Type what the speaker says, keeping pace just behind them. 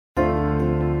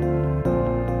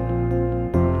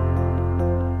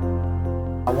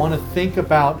want to think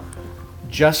about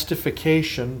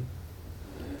justification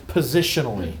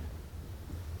positionally.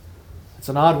 It's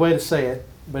an odd way to say it,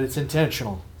 but it's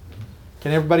intentional.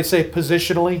 Can everybody say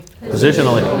positionally?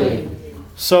 Positionally.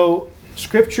 So,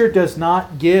 Scripture does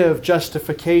not give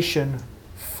justification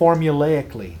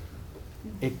formulaically.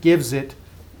 It gives it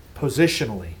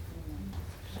positionally.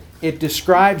 It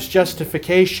describes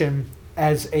justification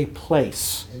as a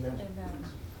place. Amen.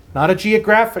 Not a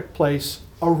geographic place,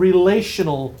 a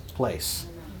relational place.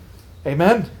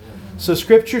 Amen? So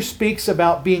Scripture speaks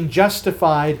about being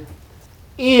justified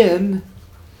in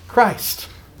Christ.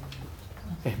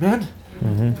 Amen?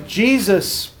 Mm-hmm.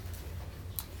 Jesus,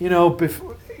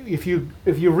 if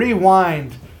you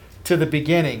rewind to the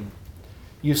beginning,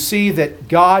 you see that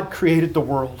God created the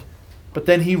world, but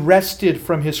then He rested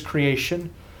from His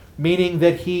creation, meaning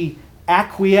that He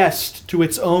acquiesced to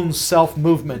its own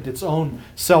self-movement, its own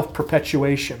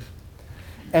self-perpetuation.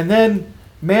 And then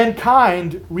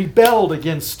mankind rebelled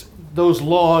against those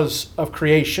laws of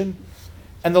creation.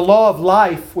 And the law of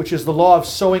life, which is the law of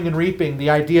sowing and reaping, the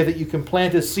idea that you can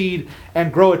plant a seed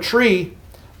and grow a tree,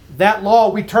 that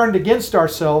law we turned against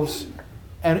ourselves,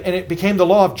 and it became the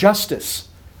law of justice.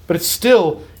 But it's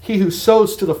still, he who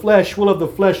sows to the flesh will of the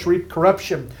flesh reap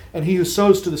corruption, and he who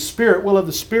sows to the Spirit will of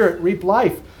the Spirit reap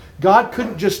life. God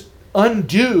couldn't just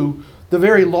undo the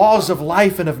very laws of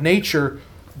life and of nature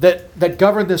that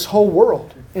govern this whole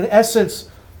world. In essence,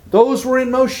 those were in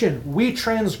motion. We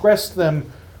transgressed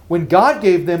them. When God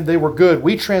gave them, they were good.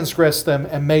 We transgressed them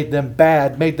and made them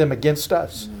bad, made them against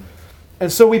us.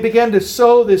 And so we began to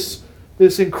sow this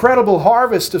incredible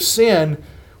harvest of sin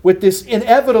with this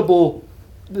incredible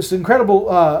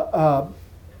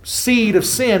seed of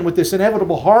sin, with this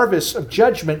inevitable harvest of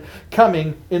judgment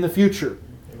coming in the future.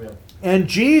 Amen. And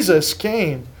Jesus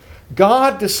came.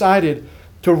 God decided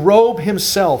to robe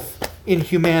Himself in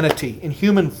humanity, in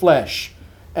human flesh,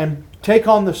 and take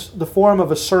on the form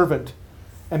of a servant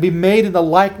and be made in the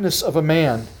likeness of a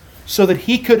man, so that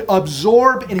He could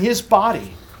absorb in His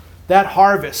body that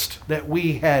harvest that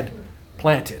we had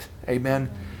planted.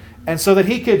 Amen. And so that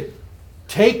He could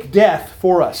take death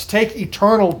for us, take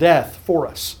eternal death for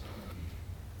us.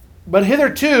 But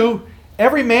hitherto,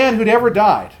 every man who'd ever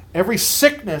died, every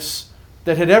sickness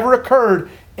that had ever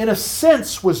occurred, in a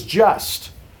sense was just,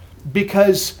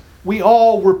 because we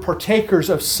all were partakers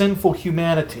of sinful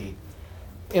humanity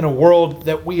in a world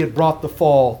that we had brought the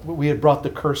fall, we had brought the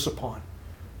curse upon.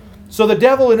 So the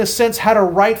devil, in a sense, had a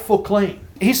rightful claim.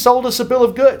 He sold us a bill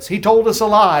of goods. He told us a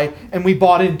lie, and we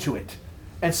bought into it.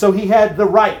 And so he had the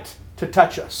right to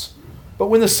touch us. But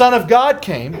when the Son of God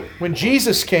came, when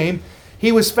Jesus came,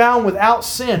 He was found without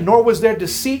sin, nor was there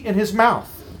deceit in His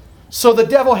mouth. So the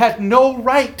devil had no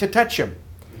right to touch Him.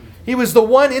 He was the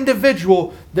one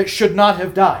individual that should not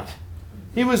have died.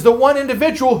 He was the one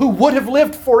individual who would have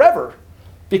lived forever,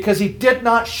 because he did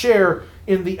not share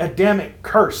in the Adamic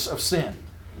curse of sin.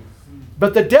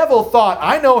 But the devil thought,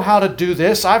 I know how to do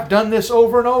this. I've done this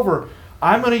over and over.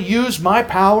 I'm going to use my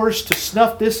powers to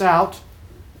snuff this out,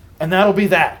 and that'll be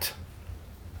that.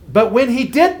 But when he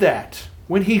did that,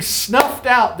 when he snuffed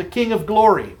out the King of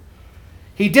Glory,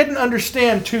 he didn't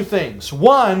understand two things.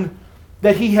 One,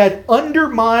 that he had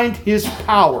undermined his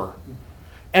power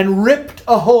and ripped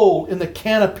a hole in the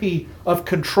canopy of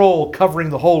control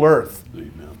covering the whole earth.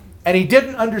 Amen. And he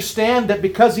didn't understand that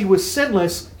because he was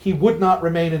sinless, he would not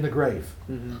remain in the grave.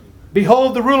 Mm-hmm.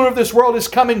 Behold, the ruler of this world is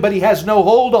coming, but he has no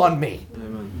hold on me.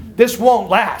 Amen. This won't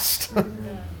last.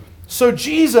 So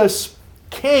Jesus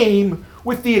came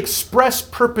with the express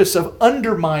purpose of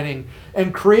undermining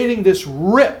and creating this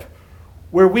rip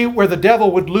where the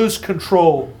devil would lose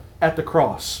control at the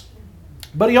cross.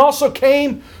 But He also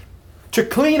came to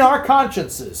clean our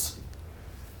consciences.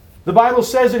 The Bible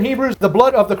says in Hebrews, the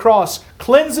blood of the cross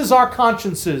cleanses our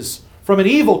consciences from an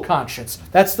evil conscience.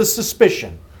 That's the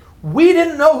suspicion. We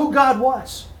didn't know who God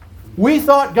was. We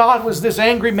thought God was this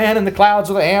angry man in the clouds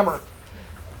with a hammer.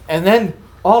 And then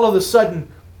all of a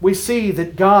sudden we see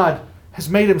that God has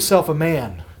made Himself a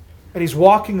man. And He's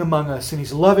walking among us, and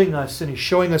He's loving us, and He's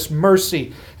showing us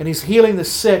mercy, and He's healing the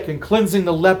sick and cleansing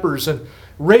the lepers and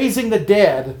raising the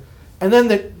dead. And then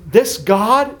that this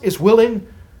God is willing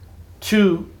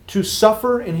to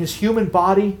suffer in His human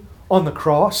body on the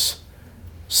cross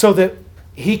so that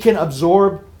He can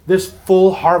absorb this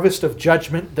full harvest of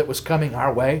judgment that was coming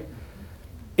our way.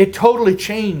 It totally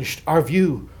changed our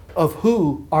view of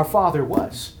who our Father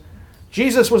was.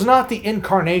 Jesus was not the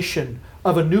incarnation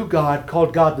of a new God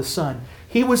called God the Son.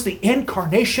 He was the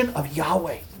incarnation of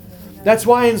Yahweh. That's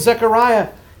why in Zechariah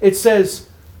it says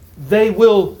they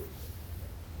will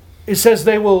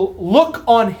look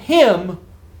on Him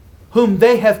whom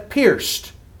they have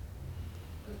pierced.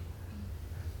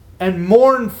 and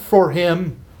mourn for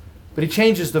him. But he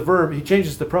changes the verb, he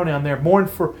changes the pronoun there.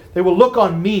 They will look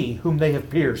on me whom they have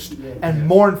pierced, and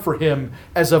mourn for him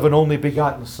as of an only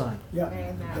begotten son. Yeah,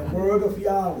 the word of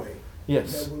Yahweh.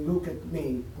 Yes. They will look at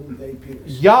me whom they pierced.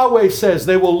 Yahweh says,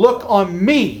 they will look on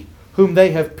me whom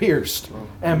they have pierced,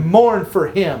 and mourn for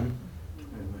him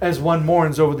as one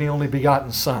mourns over the only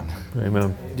begotten son.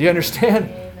 Amen. Do you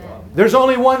understand? There's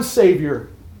only one Savior,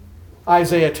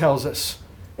 Isaiah tells us.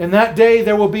 In that day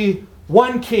there will be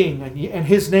one king, and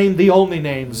his name the only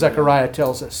name, Zechariah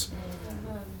tells us.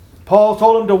 Paul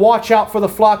told him to watch out for the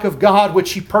flock of God,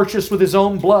 which he purchased with his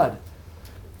own blood.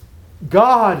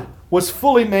 God was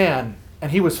fully man,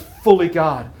 and he was fully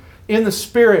God. In the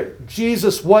Spirit,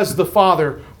 Jesus was the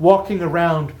Father, walking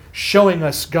around, showing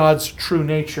us God's true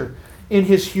nature. In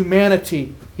his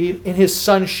humanity, in his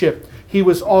sonship, he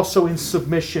was also in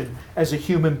submission as a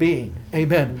human being.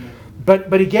 Amen.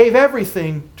 But he gave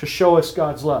everything to show us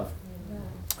God's love.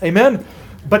 Amen.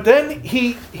 But then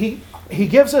he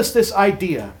gives us this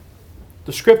idea.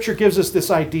 The Scripture gives us this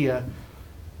idea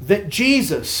that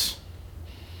Jesus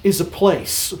is a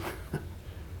place.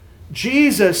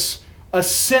 Jesus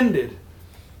ascended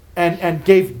and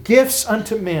gave gifts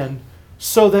unto men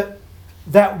so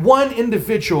that one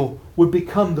individual would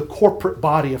become the corporate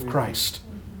body of Christ.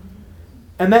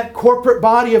 And that corporate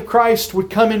body of Christ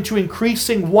would come into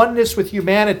increasing oneness with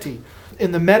humanity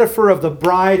in the metaphor of the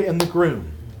bride and the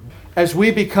groom, as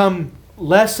we become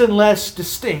less and less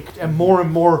distinct and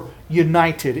more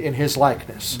united in his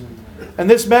likeness. And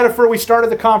this metaphor we started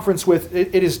the conference with,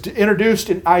 it is introduced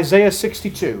in Isaiah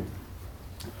 62,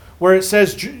 where it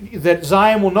says that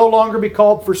Zion will no longer be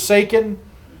called forsaken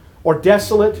or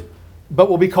desolate, but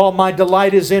will be called, my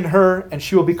delight is in her, and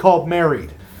she will be called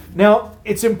married. Now,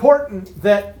 it's important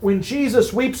that when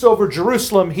Jesus weeps over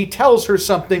Jerusalem, he tells her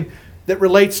something that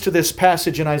relates to this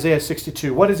passage in Isaiah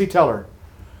 62. What does he tell her?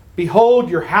 Behold,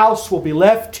 your house will be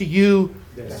left to you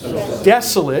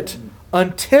desolate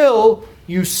until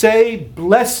you say,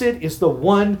 blessed is the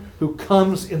one who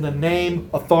comes in the name,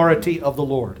 authority of the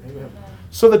Lord. Amen.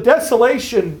 So the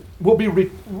desolation will be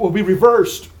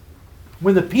reversed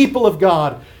when the people of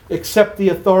God accept the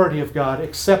authority of God,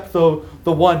 accept the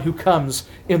one who comes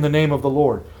in the name of the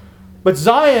Lord. But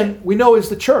Zion, we know, is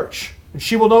the church. And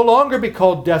she will no longer be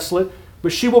called desolate,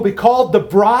 but she will be called the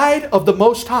bride of the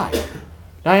Most High.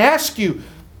 Now I ask you,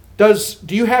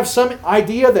 do you have some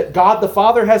idea that God the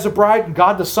Father has a bride and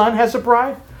God the Son has a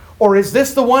bride? Or is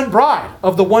this the one bride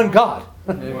of the one God?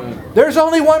 There's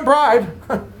only one bride.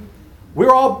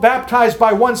 We're all baptized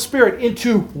by one Spirit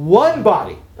into one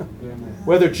body,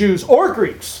 whether Jews or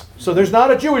Greeks. So there's not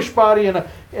a Jewish body and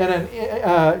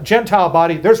a Gentile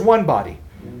body. There's one body.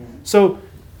 So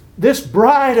this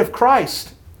bride of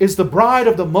Christ is the bride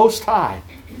of the Most High.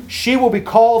 She will be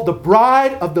called the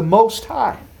bride of the Most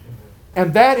High.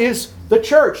 And that is the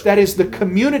church. That is the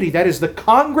community. That is the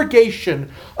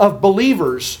congregation of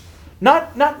believers.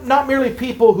 Not merely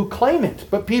people who claim it,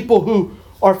 but people who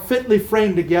are fitly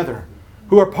framed together,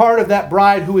 who are part of that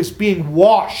bride who is being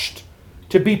washed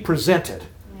to be presented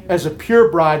as a pure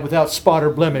bride without spot or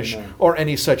blemish or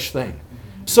any such thing.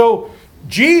 So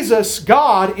Jesus,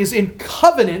 God, is in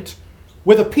covenant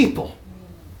with a people.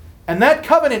 And that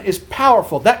covenant is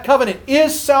powerful. That covenant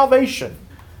is salvation.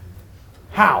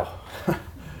 How?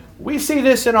 We see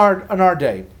this in our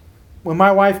day. When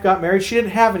my wife got married, she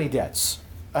didn't have any debts.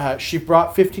 She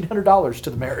brought $1,500 to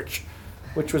the marriage,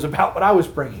 which was about what I was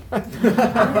bringing.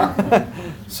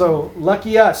 So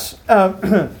lucky us.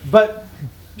 But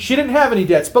she didn't have any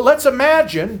debts. But let's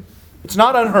imagine, it's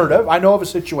not unheard of, I know of a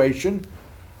situation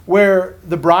where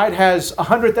the bride has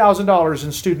 $100,000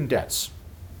 in student debts.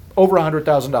 Over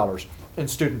 $100,000 in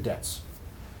student debts.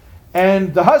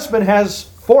 And the husband has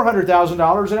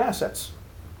 $400,000 in assets.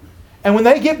 And when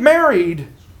they get married,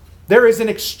 there is an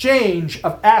exchange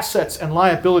of assets and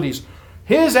liabilities.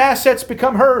 His assets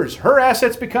become hers. Her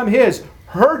assets become his.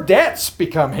 Her debts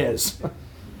become his.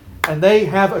 And they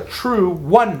have a true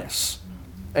oneness.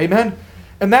 Amen?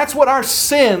 And that's what our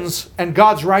sins and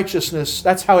God's righteousness,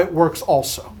 that's how it works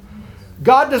also.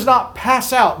 God does not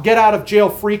pass out get out of jail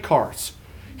free cards.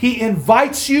 He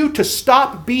invites you to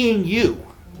stop being you.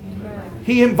 Amen.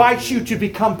 He invites you to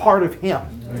become part of Him.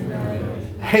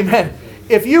 Amen. Amen.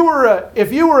 If you were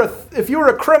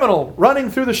a criminal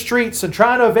running through the streets and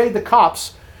trying to evade the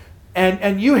cops,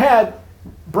 and you had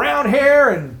brown hair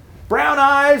and brown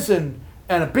eyes and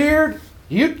a beard,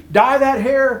 you'd dye that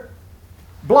hair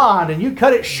blonde and you'd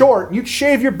cut it short and you'd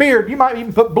shave your beard. You might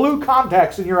even put blue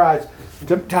contacts in your eyes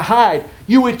to hide.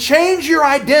 You would change your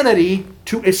identity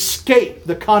to escape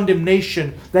the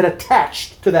condemnation that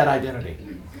attached to that identity.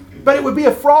 But it would be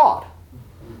a fraud.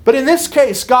 But in this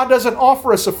case, God doesn't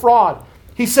offer us a fraud.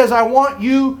 He says, I want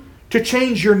you to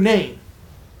change your name.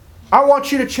 I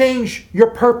want you to change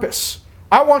your purpose.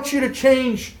 I want you to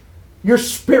change your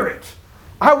spirit.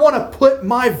 I want to put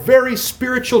my very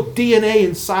spiritual DNA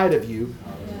inside of you.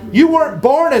 You weren't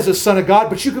born as a son of God,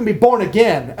 but you can be born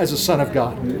again as a son of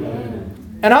God.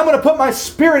 And I'm going to put my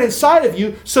spirit inside of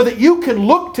you so that you can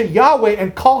look to Yahweh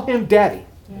and call Him Daddy.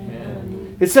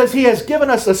 It says He has given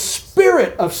us a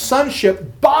spirit of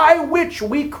sonship by which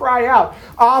we cry out,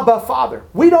 Abba, Father.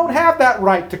 We don't have that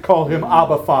right to call Him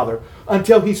Abba, Father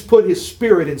until He's put His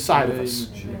Spirit inside of us.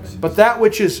 But that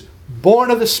which is born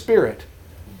of the Spirit,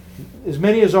 as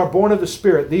many as are born of the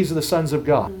Spirit, these are the sons of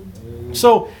God.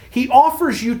 So He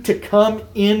offers you to come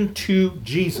into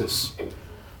Jesus.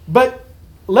 But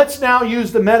let's now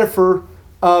use the metaphor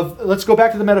of, let's go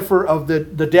back to the metaphor of the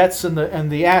debts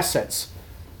and the assets.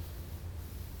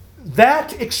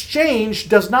 That exchange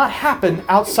does not happen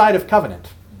outside of covenant.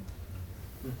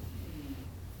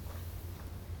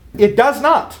 It does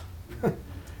not.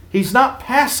 He's not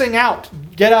passing out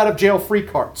get out of jail free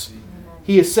cards.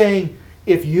 He is saying,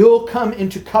 if you'll come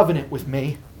into covenant with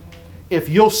me, if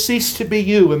you'll cease to be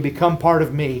you and become part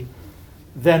of me,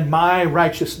 then my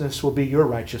righteousness will be your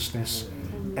righteousness,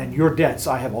 and your debts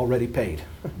I have already paid.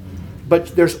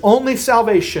 But there's only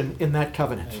salvation in that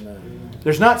covenant.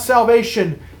 There's not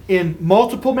salvation in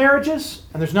multiple marriages,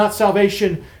 and there's not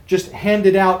salvation just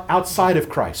handed out outside of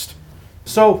Christ.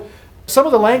 So some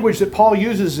of the language that Paul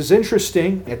uses is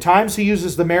interesting. At times he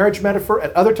uses the marriage metaphor.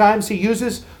 At other times he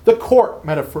uses the court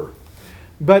metaphor.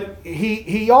 But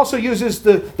he also uses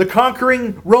the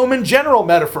conquering Roman general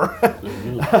metaphor.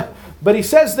 But he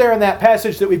says there in that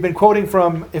passage that we've been quoting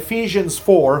from Ephesians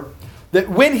 4, that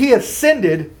when he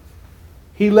ascended,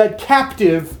 he led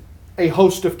captive a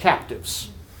host of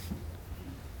captives.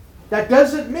 That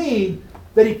doesn't mean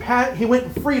that he went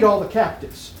and freed all the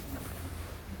captives.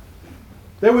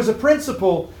 There was a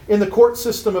principle in the court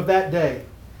system of that day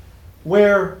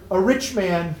where a rich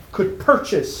man could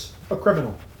purchase a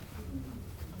criminal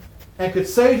and could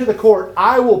say to the court,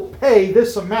 I will pay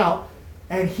this amount,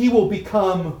 and he will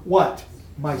become what?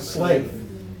 My slave.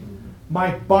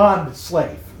 My bond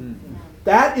slave.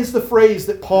 That is the phrase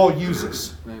that Paul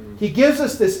uses. He gives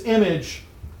us this image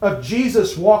of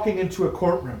Jesus walking into a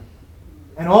courtroom.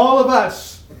 And all of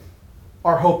us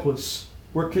are hopeless.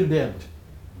 We're condemned.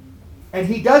 And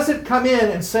he doesn't come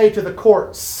in and say to the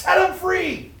court, set them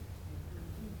free.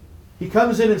 He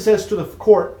comes in and says to the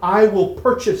court, I will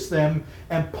purchase them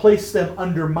and place them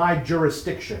under my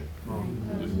jurisdiction.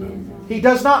 He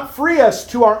does not free us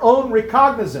to our own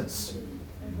recognizance.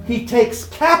 He takes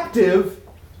captive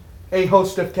a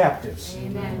host of captives.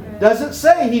 Doesn't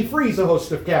say he frees a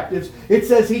host of captives. It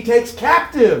says he takes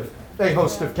captive a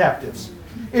host of captives.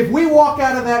 If we walk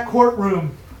out of that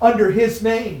courtroom under His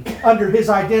name, under His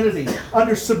identity,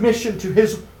 under submission to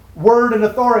His word and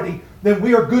authority, then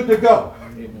we are good to go.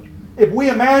 If we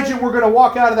imagine we're going to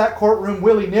walk out of that courtroom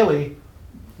willy-nilly,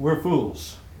 we're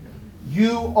fools.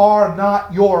 You are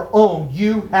not your own.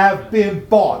 You have been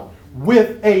bought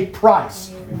with a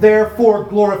price. Therefore,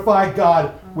 glorify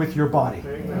God with your body.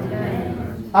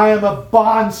 I am a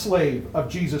bond slave of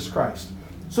Jesus Christ.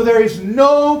 So there is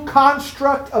no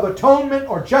construct of atonement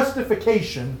or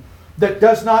justification that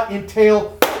does not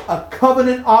entail a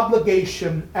covenant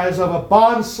obligation as of a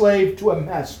bond slave to a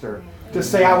master to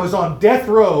say, I was on death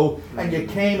row and you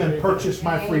came and purchased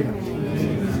my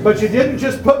freedom. But you didn't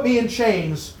just put me in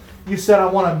chains. You said, I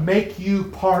want to make you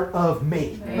part of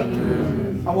me.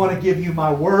 I want to give you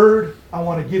my word. I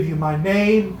want to give you my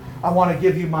name. I want to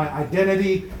give you my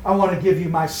identity. I want to give you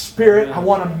my spirit. I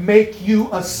want to make you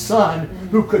a son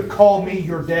who could call me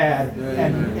your dad,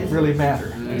 and it really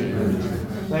mattered.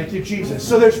 Thank you, Jesus.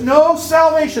 So there's no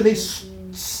salvation. These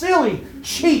silly,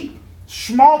 cheap,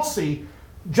 schmaltzy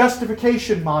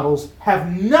justification models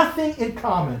have nothing in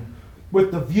common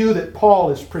with the view that Paul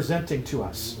is presenting to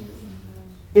us.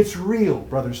 It's real,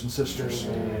 brothers and sisters.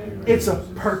 It's a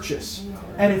purchase.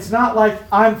 And it's not like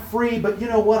I'm free, but you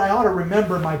know what? I ought to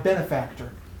remember my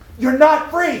benefactor. You're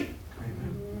not free.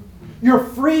 You're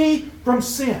free from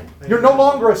sin. You're no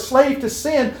longer a slave to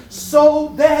sin so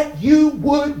that you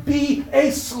would be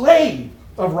a slave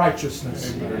of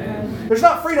righteousness. There's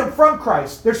not freedom from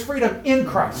Christ. There's freedom in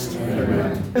Christ.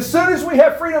 As soon as we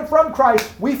have freedom from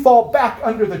Christ, we fall back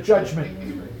under the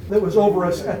judgment that was over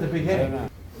us at the beginning.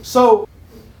 So,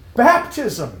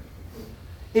 baptism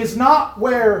is not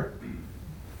where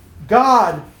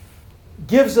God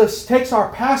takes our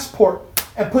passport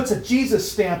and puts a Jesus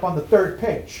stamp on the third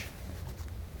page.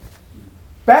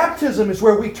 Baptism is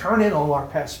where we turn in all our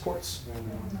passports.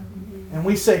 And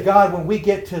we say, God, when we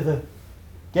get to the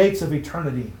gates of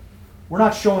eternity. We're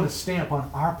not showing a stamp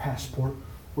on our passport.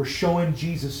 We're showing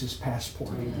Jesus'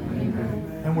 passport.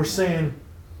 Amen. And we're saying,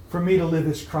 for me to live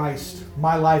is Christ.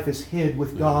 My life is hid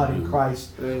with God in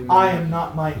Christ. Amen. I am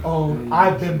not my own.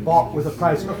 I've been bought with a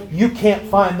price. You can't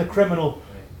find the criminal.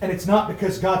 And it's not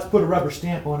because God's put a rubber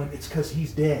stamp on him. It's because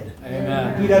he's dead.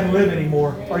 Amen. He doesn't live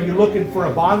anymore. Are you looking for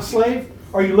a bondslave?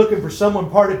 Are you looking for someone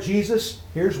part of Jesus?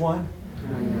 Here's one.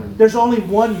 Amen. There's only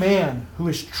one man who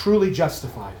is truly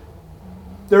justified.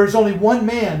 There is only one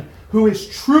man who is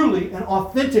truly and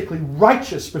authentically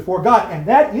righteous before God, and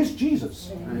that is Jesus.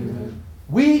 Amen.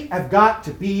 We have got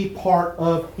to be part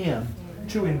of Him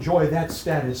to enjoy that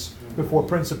status before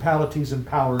principalities and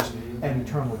powers and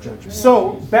eternal judgment.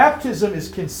 So, baptism is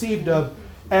conceived of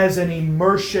as an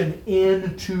immersion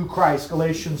into Christ.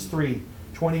 Galatians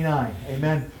 3:29.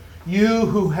 Amen. You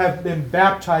who have been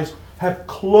baptized have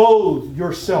clothed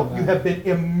yourself. You have been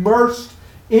immersed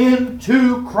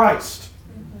into Christ.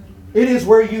 It is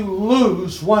where you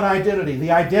lose one identity,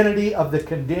 the identity of the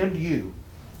condemned you.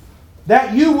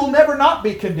 That you will never not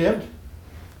be condemned.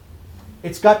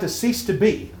 It's got to cease to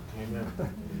be.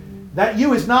 Amen. That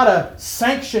you is not a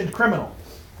sanctioned criminal.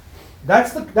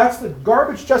 That's the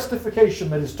garbage justification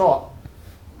that is taught.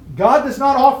 God does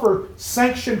not offer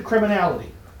sanctioned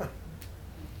criminality.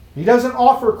 He doesn't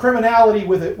offer criminality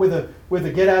with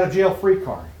a get out of jail free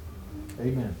card.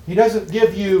 Amen. He doesn't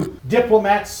give you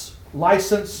diplomat's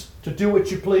license to do what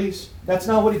you please. That's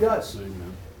not what He does.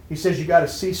 Amen. He says you got to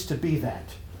cease to be that,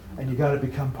 and you got to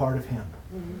become part of Him.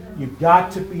 You've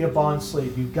got to be a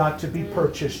bondslave. You've got to be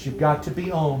purchased. You've got to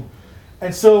be owned.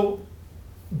 And so,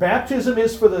 baptism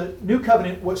is for the new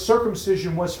covenant what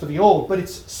circumcision was for the old, but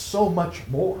it's so much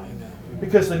more.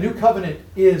 Because the new covenant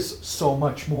is so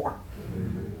much more.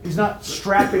 He's not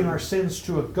strapping our sins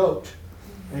to a goat.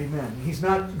 Amen. He's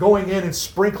not going in and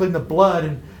sprinkling the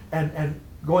blood and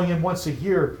going in once a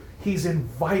year. He's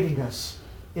inviting us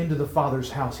into the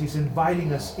Father's house. He's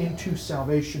inviting us into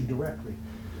salvation directly.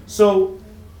 So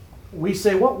we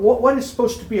say, what is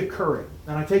supposed to be occurring?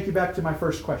 And I take you back to my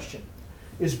first question.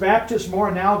 Is baptism more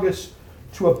analogous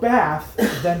to a bath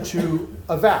than to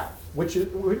a vow? Which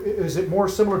is it more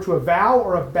similar to a vow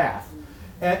or a bath?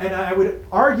 And I would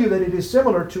argue that it is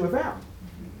similar to a vow.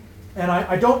 And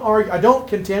I don't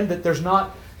contend that there's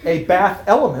not a bath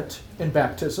element in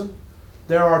baptism.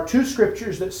 There are 2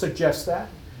 scriptures that suggest that,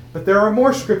 but there are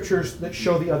more scriptures that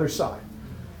show the other side.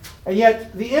 And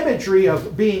yet the imagery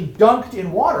of being dunked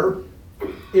in water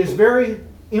is very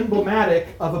emblematic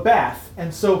of a bath.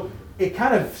 And so it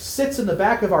kind of sits in the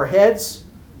back of our heads,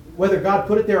 whether God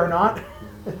put it there or not.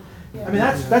 I mean,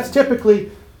 that's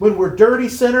typically when we're dirty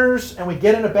sinners and we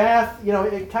get in a bath,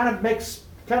 it kind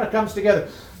of comes together.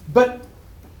 But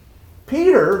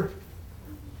Peter,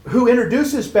 who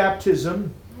introduces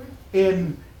baptism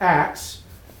in Acts,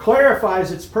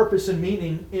 clarifies its purpose and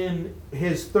meaning in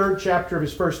his 3rd chapter of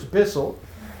his first epistle.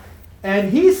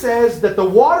 And he says that the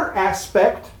water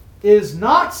aspect is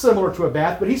not similar to a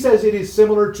bath, but he says it is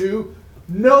similar to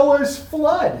Noah's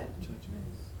flood.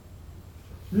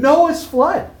 Noah's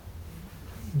flood.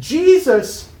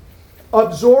 Jesus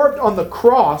absorbed on the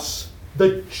cross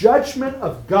the judgment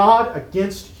of God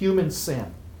against human sin.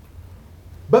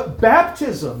 But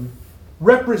baptism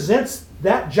represents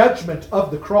that judgment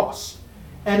of the cross.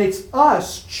 And it's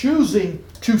us choosing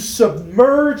to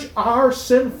submerge our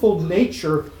sinful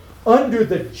nature under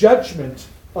the judgment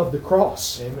of the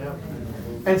cross.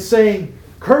 Amen. And saying,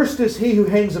 cursed is he who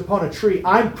hangs upon a tree.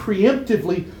 I'm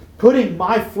preemptively putting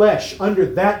my flesh under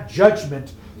that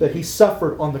judgment that he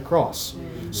suffered on the cross.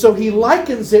 So he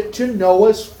likens it to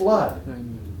Noah's flood.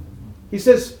 He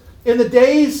says, in the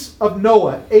days of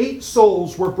Noah, 8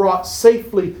 souls were brought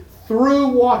safely through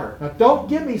water. Now don't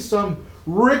give me some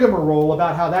rigmarole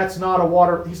about how that's not a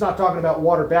water. He's not talking about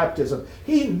water baptism.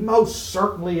 He most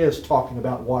certainly is talking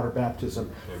about water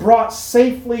baptism. Brought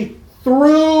safely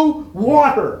through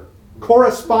water.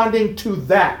 Corresponding to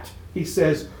that, he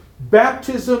says,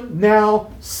 baptism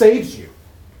now saves you.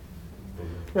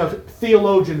 Now,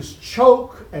 theologians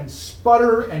choke and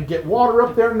sputter and get water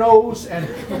up their nose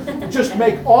and just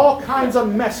make all kinds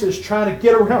of messes trying to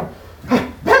get around.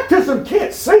 Baptism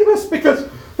can't save us because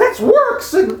that's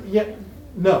works. And yet,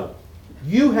 no.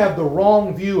 You have the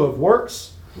wrong view of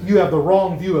works. You have the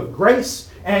wrong view of grace.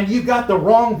 And you got the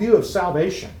wrong view of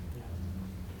salvation.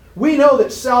 We know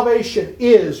that salvation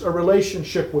is a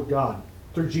relationship with God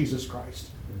through Jesus Christ.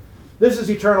 This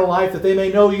is eternal life, that they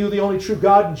may know you, the only true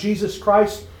God, and Jesus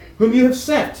Christ, whom you have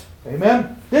sent.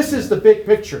 Amen? This is the big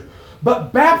picture.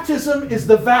 But baptism is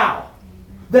the vow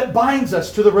that binds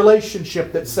us to the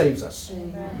relationship that saves us.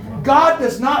 Amen. God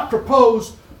does not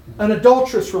propose an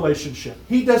adulterous relationship.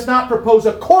 He does not propose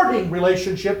a courting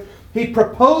relationship. He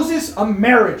proposes a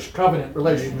marriage covenant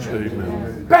relationship.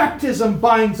 Amen. Baptism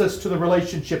binds us to the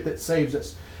relationship that saves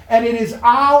us. And it is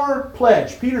our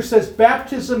pledge. Peter says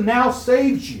baptism now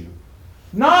saves you.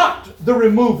 Not the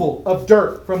removal of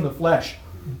dirt from the flesh,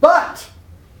 but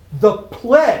the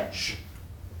pledge,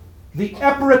 the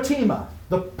epiratima,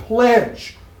 the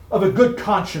pledge of a good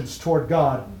conscience toward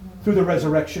God through the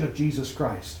resurrection of Jesus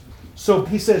Christ. So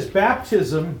he says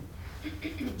baptism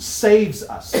saves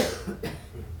us.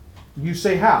 You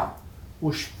say how?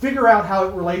 We'll figure out how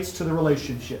it relates to the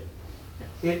relationship.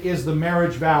 It is the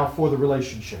marriage vow for the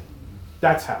relationship.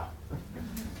 That's how.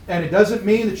 And it doesn't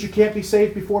mean that you can't be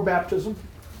saved before baptism.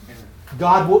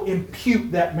 God will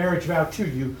impute that marriage vow to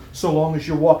you so long as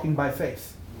you're walking by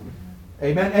faith.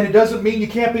 Amen. And it doesn't mean you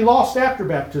can't be lost after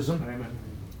baptism. Amen.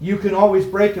 You can always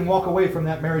break and walk away from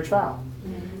that marriage vow.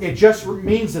 It just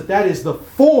means that that is the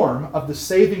form of the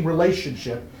saving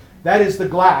relationship. That is the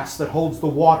glass that holds the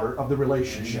water of the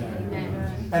relationship.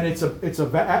 Amen. And it's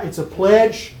a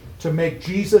pledge to make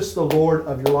Jesus the Lord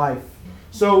of your life.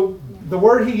 So the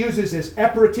word he uses is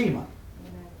epiratima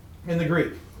in the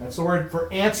Greek. That's the word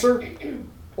for answer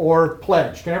or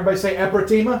pledge. Can everybody say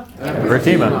epiratima?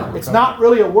 Epiratima. It's not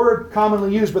really a word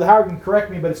commonly used, but Howard can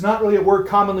correct me, but it's not really a word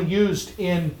commonly used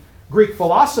in Greek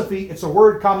philosophy. It's a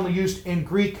word commonly used in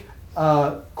Greek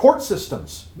court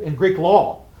systems, in Greek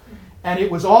law. And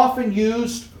it was often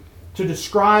used to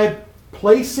describe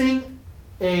placing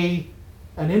an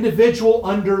individual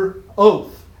under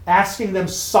oath, asking them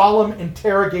solemn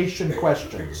interrogation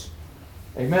questions.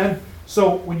 Amen?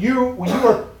 So when you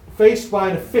are faced by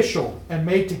an official and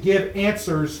made to give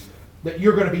answers that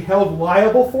you're going to be held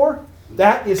liable for,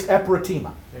 that is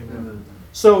epiratima. Amen.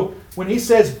 So when he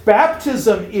says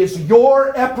baptism is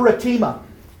your epiratima,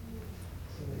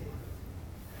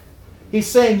 he's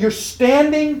saying you're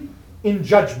standing in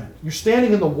judgment. You're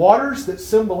standing in the waters that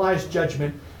symbolize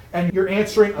judgment, and you're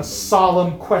answering a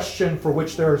solemn question for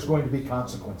which there is going to be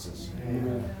consequences.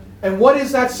 Amen. And what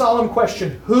is that solemn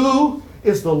question? Who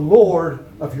is the Lord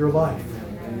of your life?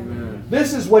 Amen.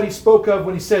 This is what he spoke of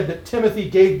when he said that Timothy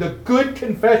gave the good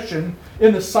confession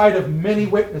in the sight of many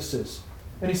witnesses.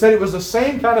 And he said it was the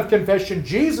same kind of confession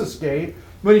Jesus gave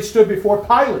when he stood before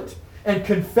Pilate and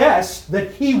confessed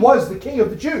that he was the King of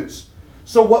the Jews.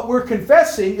 So what we're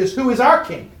confessing is who is our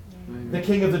King? Amen. The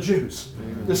King of the Jews.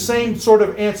 Amen. The same sort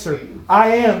of answer. I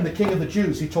am the King of the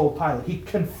Jews, he told Pilate. He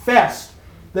confessed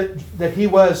that he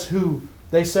was who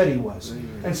they said he was.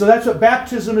 Amen. And so that's what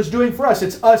baptism is doing for us.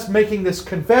 It's us making this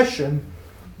confession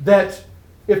that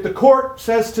if the court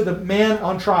says to the man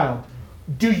on trial,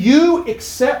 do you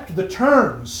accept the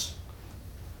terms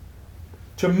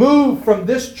to move from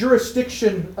this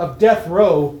jurisdiction of death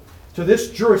row to this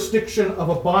jurisdiction of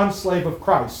a bondslave of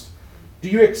Christ? Do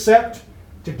you accept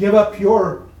to give up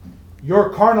your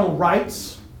carnal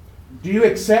rights? Do you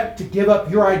accept to give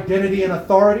up your identity and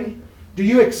authority? Do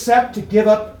you accept to give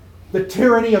up the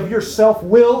tyranny of your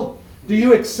self-will? Do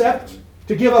you accept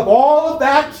to give up all of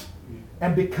that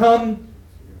and become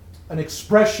an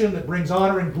expression that brings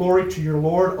honor and glory to your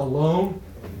Lord alone?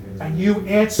 And you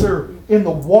answer in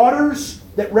the waters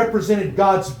that represented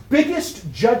God's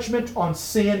biggest judgment on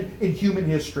sin in human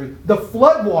history. The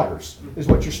flood waters is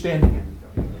what you're standing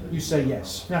in. You say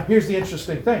yes. Now here's the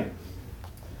interesting thing.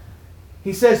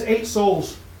 He says 8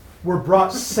 souls were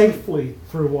brought safely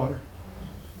through water.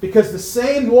 Because the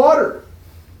same water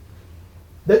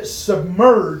that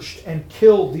submerged and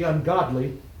killed the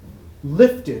ungodly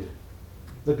lifted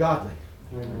the godly.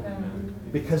 Amen.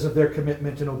 Because of their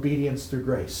commitment and obedience through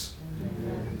grace.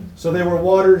 Amen. So there were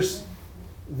waters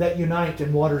that unite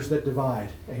and waters that divide.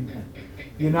 Amen.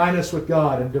 Unite us with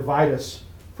God and divide us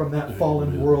from that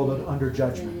fallen world of under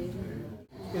judgment.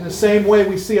 In the same way,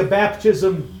 we see a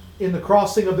baptism in the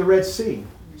crossing of the Red Sea.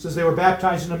 It says they were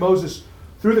baptized into Moses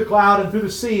through the cloud and through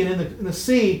the sea. And in the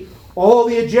sea, all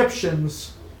the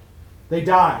Egyptians, they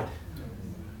died.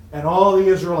 And all the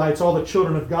Israelites, all the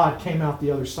children of God came out the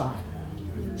other side.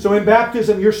 So in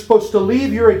baptism, you're supposed to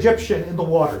leave your Egyptian in the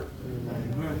water.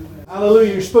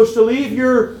 Hallelujah. You're supposed to leave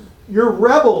your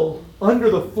rebel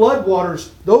under the flood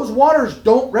waters. Those waters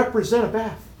don't represent a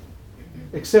bath.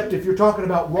 Except if you're talking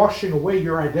about washing away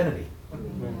your identity.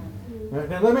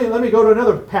 Now let me go to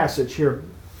another passage here.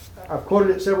 I've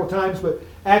quoted it several times, but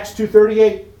Acts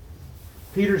 2:38,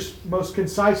 Peter's most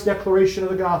concise declaration of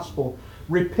the gospel.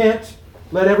 Repent,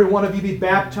 let every one of you be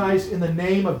baptized in the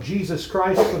name of Jesus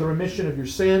Christ for the remission of your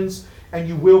sins, and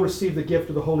you will receive the gift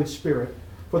of the Holy Spirit.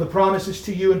 For the promise is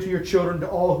to you and to your children, to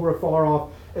all who are far off,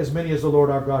 as many as the Lord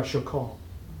our God shall call.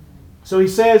 So he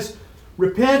says,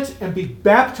 repent and be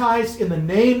baptized in the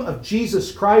name of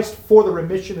Jesus Christ for the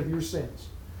remission of your sins.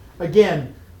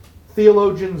 Again,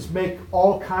 theologians make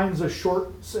all kinds of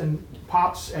shorts and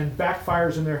pops and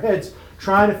backfires in their heads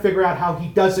trying to figure out how he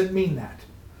doesn't mean that.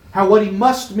 How what he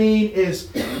must mean is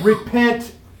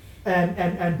repent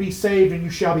and be saved and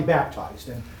you shall be baptized.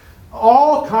 And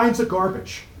all kinds of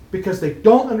garbage because they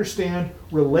don't understand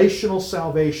relational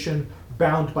salvation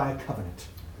bound by a covenant.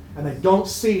 And they don't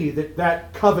see that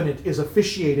that covenant is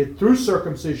officiated through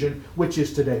circumcision, which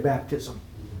is today baptism.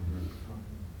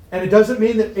 And it doesn't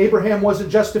mean that Abraham wasn't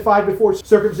justified before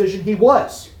circumcision. He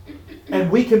was.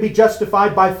 And we can be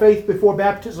justified by faith before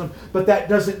baptism. But that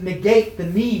doesn't negate the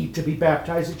need to be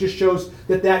baptized. It just shows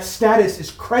that that status is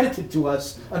credited to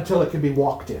us until it can be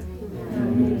walked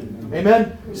in.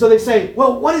 Amen? So they say,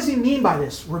 well, what does he mean by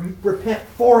this? Repent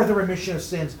for the remission of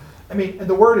sins. I mean, and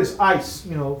the word is eis,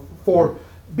 for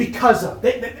because of.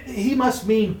 He must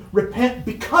mean repent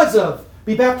because of.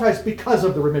 Be baptized because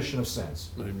of the remission of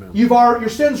sins. Amen. Your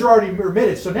sins are already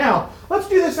remitted. So now, let's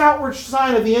do this outward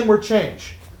sign of the inward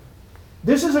change.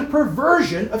 This is a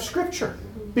perversion of Scripture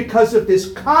because of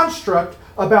this construct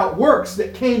about works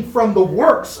that came from the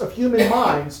works of human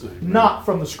minds, not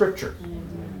from the Scripture.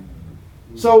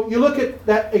 So you look at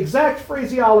that exact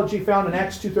phraseology found in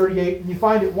Acts 2:38, and you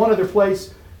find it one other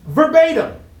place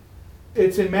verbatim.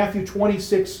 It's in Matthew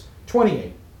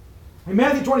 26:28. In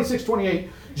Matthew 26:28,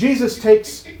 Jesus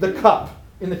takes the cup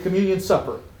in the communion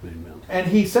supper. Amen. And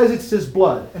he says it's his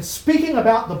blood. And speaking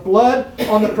about the blood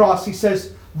on the cross, he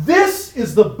says, "This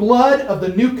is the blood of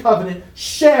the new covenant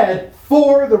shed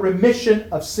for the remission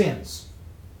of sins."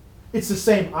 It's the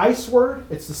same eis word.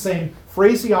 It's the same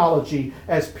phraseology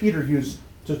as Peter used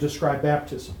to describe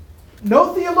baptism.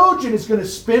 No theologian is going to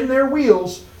spin their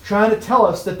wheels trying to tell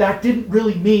us that that didn't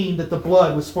really mean that the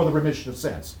blood was for the remission of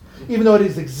sins. Even though it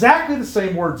is exactly the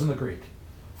same words in the Greek.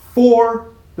 For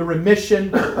the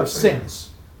remission of sins.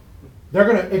 They're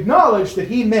going to acknowledge that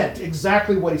he meant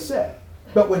exactly what he said.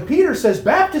 But when Peter says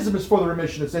baptism is for the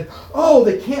remission of sins,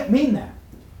 they can't mean that.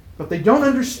 What they don't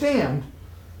understand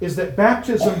is that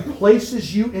baptism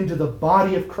places you into the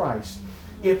body of Christ.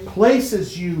 It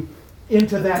places you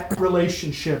into that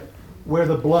relationship where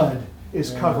the blood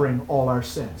is covering all our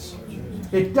sins.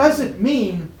 It doesn't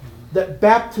mean that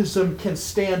baptism can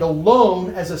stand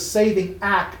alone as a saving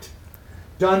act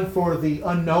done for the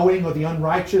unknowing or the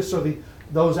unrighteous or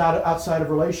those outside of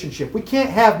relationship. We can't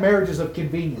have marriages of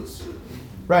convenience,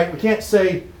 right? We can't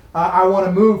say, I want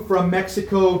to move from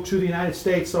Mexico to the United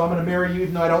States, so I'm going to marry you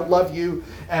even though I don't love you,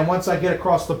 and once I get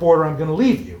across the border, I'm going to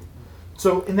leave you.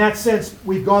 So in that sense,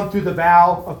 we've gone through the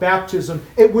vow of baptism.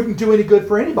 It wouldn't do any good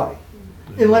for anybody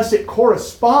unless it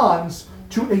corresponds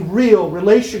to a real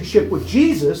relationship with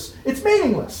Jesus. It's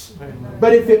meaningless.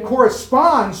 But if it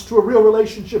corresponds to a real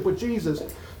relationship with Jesus,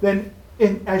 then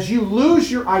as you lose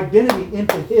your identity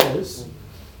into His,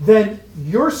 then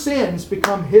your sins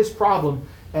become His problem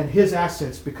and His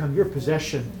assets become your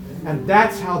possession. And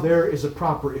that's how there is a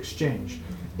proper exchange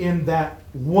in that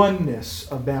oneness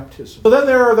of baptism. So then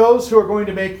there are those who are going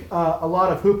to make a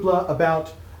lot of hoopla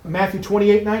about Matthew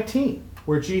 28:19,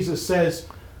 where Jesus says,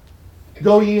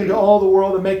 "Go ye into all the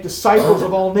world and make disciples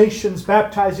of all nations,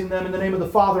 baptizing them in the name of the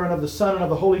Father and of the Son and of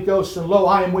the Holy Ghost. And lo,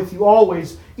 I am with you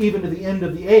always, even to the end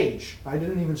of the age." I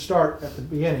didn't even start at the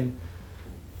beginning.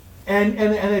 And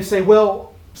they say,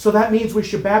 well, so that means we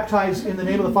should baptize in the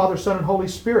name of the Father, Son, and Holy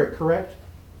Spirit, correct?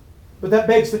 But that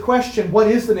begs the question, what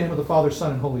is the name of the Father,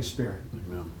 Son, and Holy Spirit?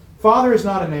 Amen. Father is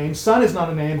not a name. Son is not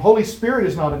a name. Holy Spirit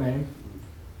is not a name.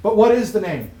 But what is the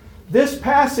name? This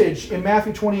passage in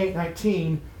Matthew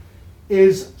 28:19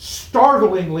 is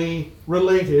startlingly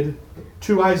related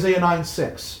to Isaiah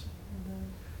 9:6.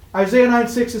 Isaiah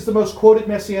 9:6 is the most quoted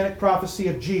messianic prophecy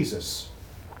of Jesus.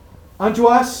 "Unto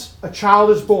us a child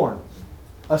is born,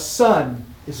 a son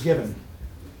is given,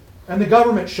 and the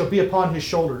government shall be upon his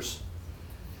shoulders.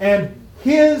 And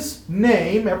his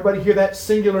name," everybody hear that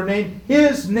singular name?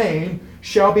 "His name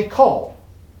shall be called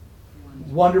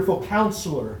Wonderful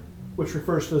Counselor," which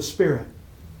refers to the Spirit,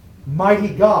 "Mighty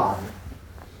God,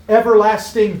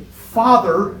 Everlasting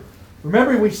Father."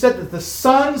 Remember, we said that the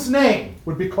Son's name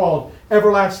would be called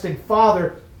Everlasting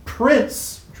Father,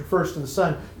 Prince, which refers to the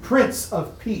Son, Prince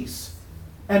of Peace.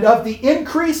 "And of the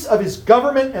increase of His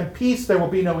government and peace there will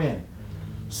be no end."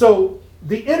 So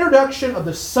the introduction of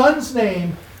the Son's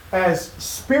name as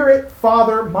Spirit,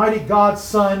 Father, Mighty God,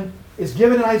 Son is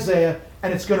given in Isaiah,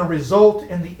 and it's going to result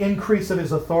in the increase of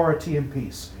His authority and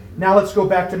peace. Now let's go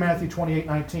back to Matthew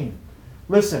 28:19.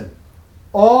 Listen.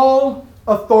 "All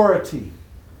authority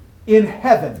in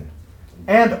heaven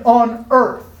and on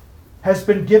earth has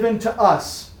been given to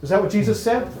us." Is that what Jesus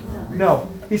said? No.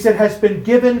 He said, has been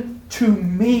given to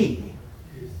me.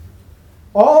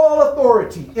 All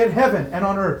authority in heaven and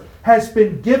on earth has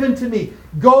been given to me.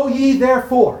 Go ye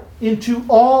therefore into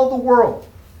all the world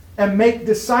and make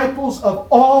disciples of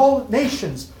all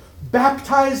nations,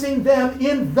 baptizing them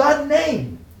in the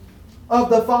name of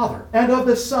the Father and of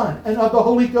the Son and of the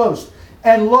Holy Ghost.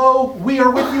 And lo, we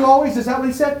are with you always. Is that what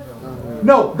he said?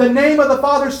 No. The name of the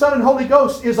Father, Son, and Holy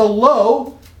Ghost is a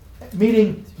lo,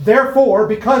 meaning therefore,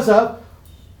 because of,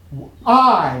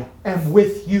 I am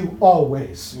with you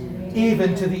always,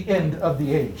 even to the end of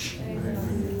the age.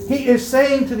 He is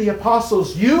saying to the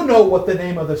apostles, you know what the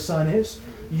name of the Son is.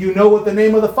 You know what the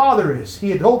name of the Father is. He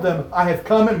had told them, I have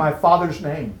come in my Father's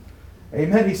name.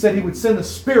 Amen. He said he would send the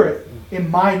Spirit in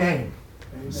my name.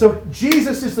 So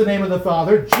Jesus is the name of the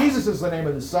Father, Jesus is the name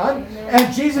of the Son,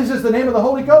 and Jesus is the name of the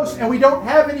Holy Ghost. And we don't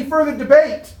have any further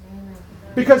debate.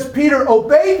 Because Peter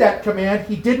obeyed that command,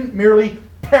 he didn't merely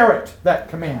parrot that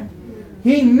command.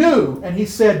 He knew, and he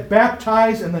said,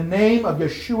 baptize in the name of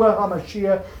Yeshua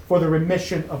HaMashiach for the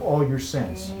remission of all your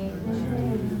sins.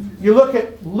 You look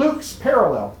at Luke's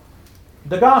parallel.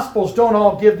 The Gospels don't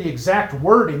all give the exact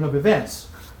wording of events.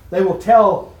 They will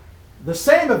tell the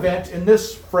same event in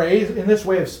this phrase, in this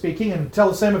way of speaking, and tell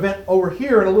the same event over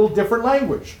here in a little different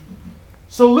language.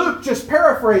 So Luke just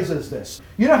paraphrases this.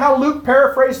 You know how Luke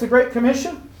paraphrased the Great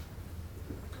Commission?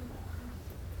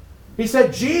 He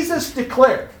said, Jesus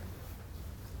declared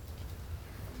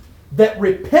that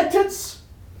repentance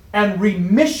and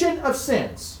remission of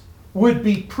sins would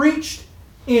be preached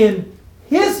in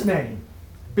His name,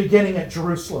 beginning at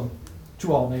Jerusalem,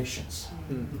 to all nations.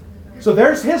 So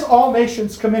there's His all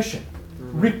nations commission.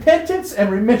 Repentance and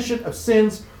remission of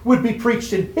sins would be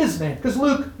preached in His name. Because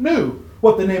Luke knew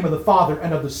what the name of the Father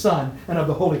and of the Son and of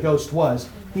the Holy Ghost was.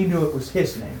 He knew it was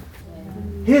His name.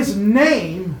 His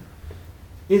name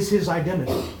is His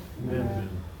identity.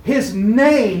 His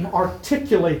name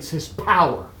articulates His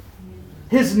power.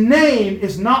 His name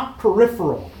is not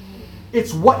peripheral.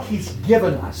 It's what He's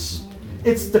given us.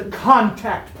 It's the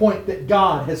contact point that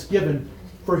God has given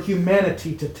for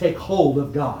humanity to take hold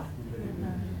of God.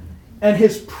 And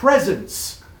His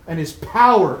presence and His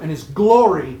power and His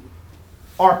glory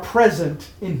are present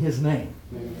in His name.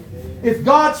 If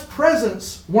God's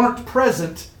presence weren't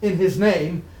present in His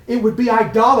name, it would be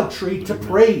idolatry to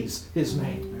praise His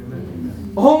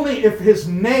name. Only if His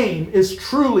name is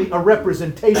truly a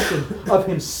representation of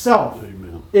Himself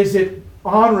is it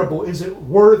honorable, is it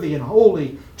worthy and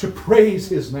holy to praise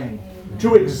His name,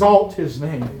 to exalt His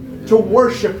name, to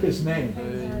worship His name.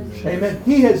 Amen.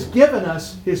 He has given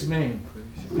us His name.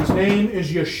 His name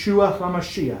is Yeshua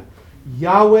HaMashiach.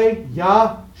 Yahweh,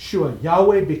 Yahshua.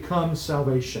 Yahweh becomes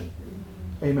salvation.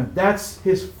 Amen. That's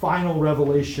His final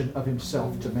revelation of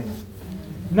Himself to man.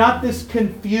 Not this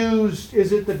confused,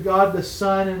 is it the God the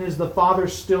Son and is the Father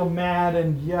still mad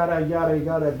and yada, yada,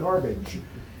 yada garbage.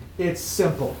 It's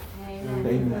simple.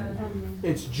 Amen.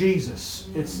 It's Jesus.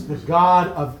 It's the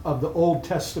God of the Old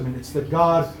Testament. It's the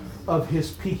God of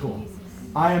His people.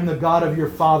 I am the God of your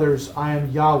fathers. I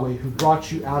am Yahweh who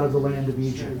brought you out of the land of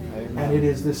Egypt. And it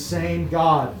is the same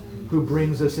God who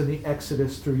brings us in the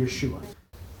Exodus through Yeshua.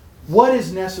 What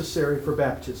is necessary for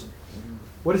baptism?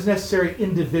 What is necessary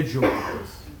individually?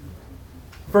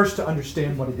 First, to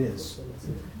understand what it is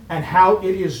and how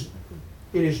it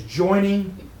is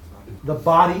joining the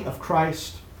body of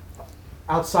Christ,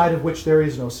 outside of which there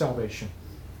is no salvation.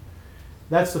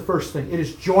 That's the first thing. It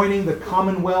is joining the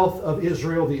commonwealth of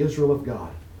Israel, the Israel of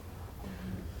God.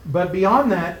 But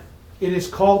beyond that, it is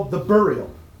called the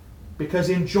burial. Because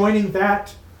in joining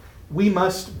that, we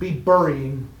must be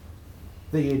burying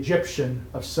the Egyptian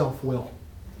of self-will.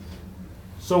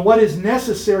 So what is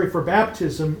necessary for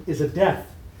baptism is a death.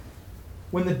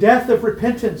 When the death of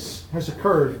repentance has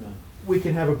occurred, we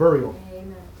can have a burial.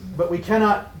 But we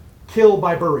cannot kill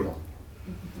by burial.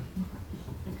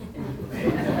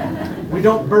 We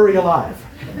don't bury alive.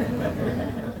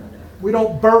 We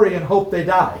don't bury and hope they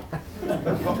die.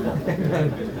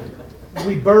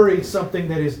 We bury something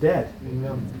that is dead.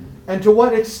 And to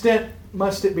what extent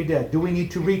must it be dead? Do we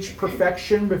need to reach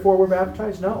perfection before we're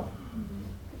baptized? No.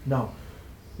 No.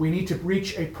 We need to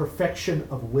reach a perfection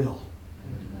of will.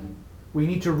 We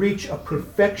need to reach a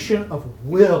perfection of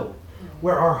will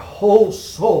where our whole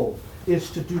soul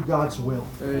is to do God's will.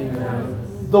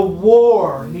 Amen. The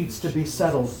war needs to be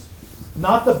settled.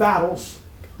 Not the battles,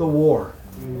 the war.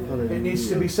 It needs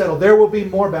to be settled. There will be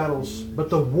more battles, but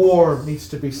the war needs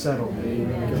to be settled.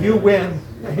 Amen. You win.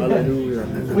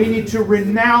 Amen. We need to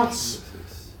renounce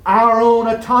our own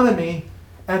autonomy,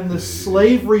 and the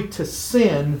slavery to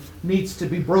sin needs to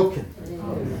be broken.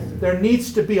 Amen. there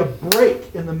needs to be a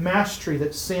break in the mastery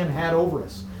that sin had over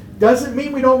us. Doesn't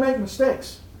mean we don't make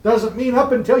mistakes. Doesn't mean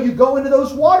up until you go into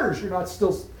those waters, you're not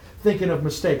still thinking of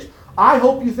mistakes. I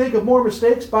hope you think of more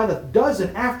mistakes by the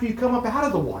dozen after you come up out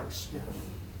of the waters.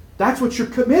 That's what you're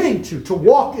committing to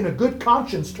walk in a good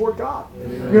conscience toward God.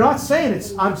 You're not saying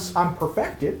I'm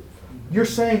perfected. You're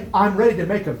saying I'm ready to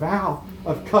make a vow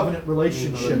of covenant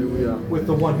relationship with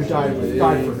the one who died for me.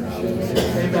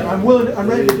 Amen. I'm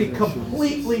ready to be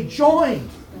completely joined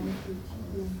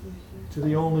to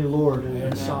the only Lord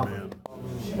and Sovereign.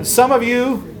 And some of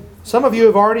you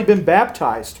have already been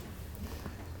baptized,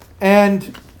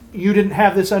 and you didn't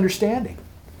have this understanding.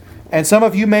 And some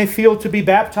of you may feel to be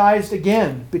baptized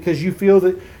again because you feel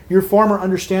that your former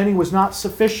understanding was not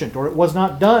sufficient or it was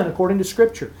not done according to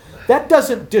Scripture. That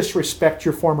doesn't disrespect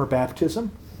your former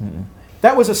baptism.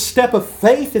 That was a step of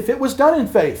faith if it was done in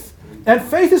faith. And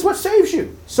faith is what saves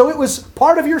you. So it was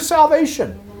part of your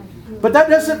salvation. But that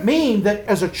doesn't mean that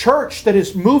as a church that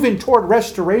is moving toward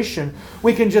restoration,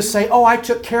 we can just say, oh, I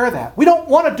took care of that. We don't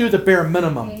want to do the bare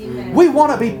minimum. Amen. We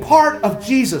want to be part of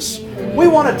Jesus. We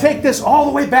want to take this all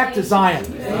the way back to Zion.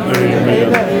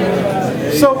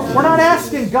 Amen. So we're not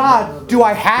asking God, do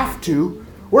I have to?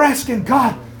 We're asking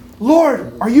God,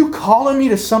 Lord, are you calling me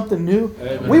to something new?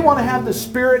 Amen. We want to have the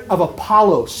spirit of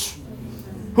Apollos,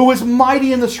 who was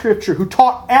mighty in the Scripture, who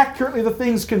taught accurately the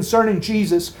things concerning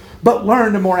Jesus, but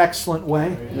learned a more excellent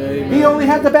way. Amen. He only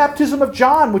had the baptism of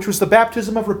John, which was the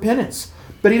baptism of repentance.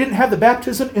 But he didn't have the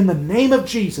baptism in the name of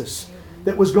Jesus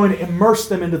that was going to immerse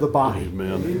them into the body.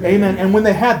 Amen. Amen. And when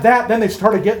they had that, then they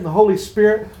started getting the Holy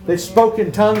Spirit. They spoke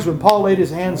in tongues when Paul laid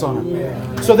his hands on them.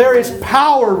 Amen. So there is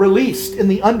power released in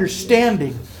the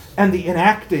understanding and the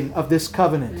enacting of this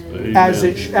covenant as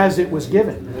it was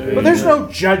given. Amen. But there's no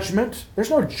judgment.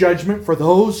 There's no judgment for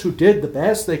those who did the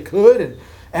best they could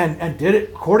and did it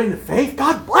according to faith.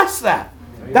 God bless that.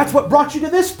 That's what brought you to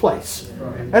this place.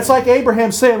 That's like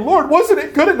Abraham saying, Lord, wasn't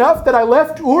it good enough that I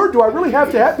left Ur? Do I really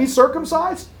have to be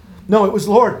circumcised? No, it was,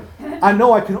 Lord, I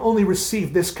know I can only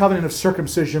receive this covenant of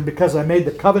circumcision because I made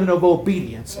the covenant of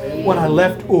obedience when I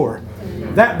left Ur.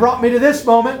 That brought me to this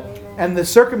moment, and the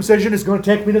circumcision is going to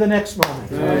take me to the next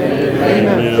moment.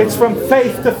 Amen. It's from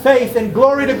faith to faith and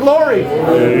glory to glory.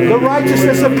 The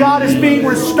righteousness of God is being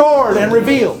restored and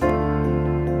revealed.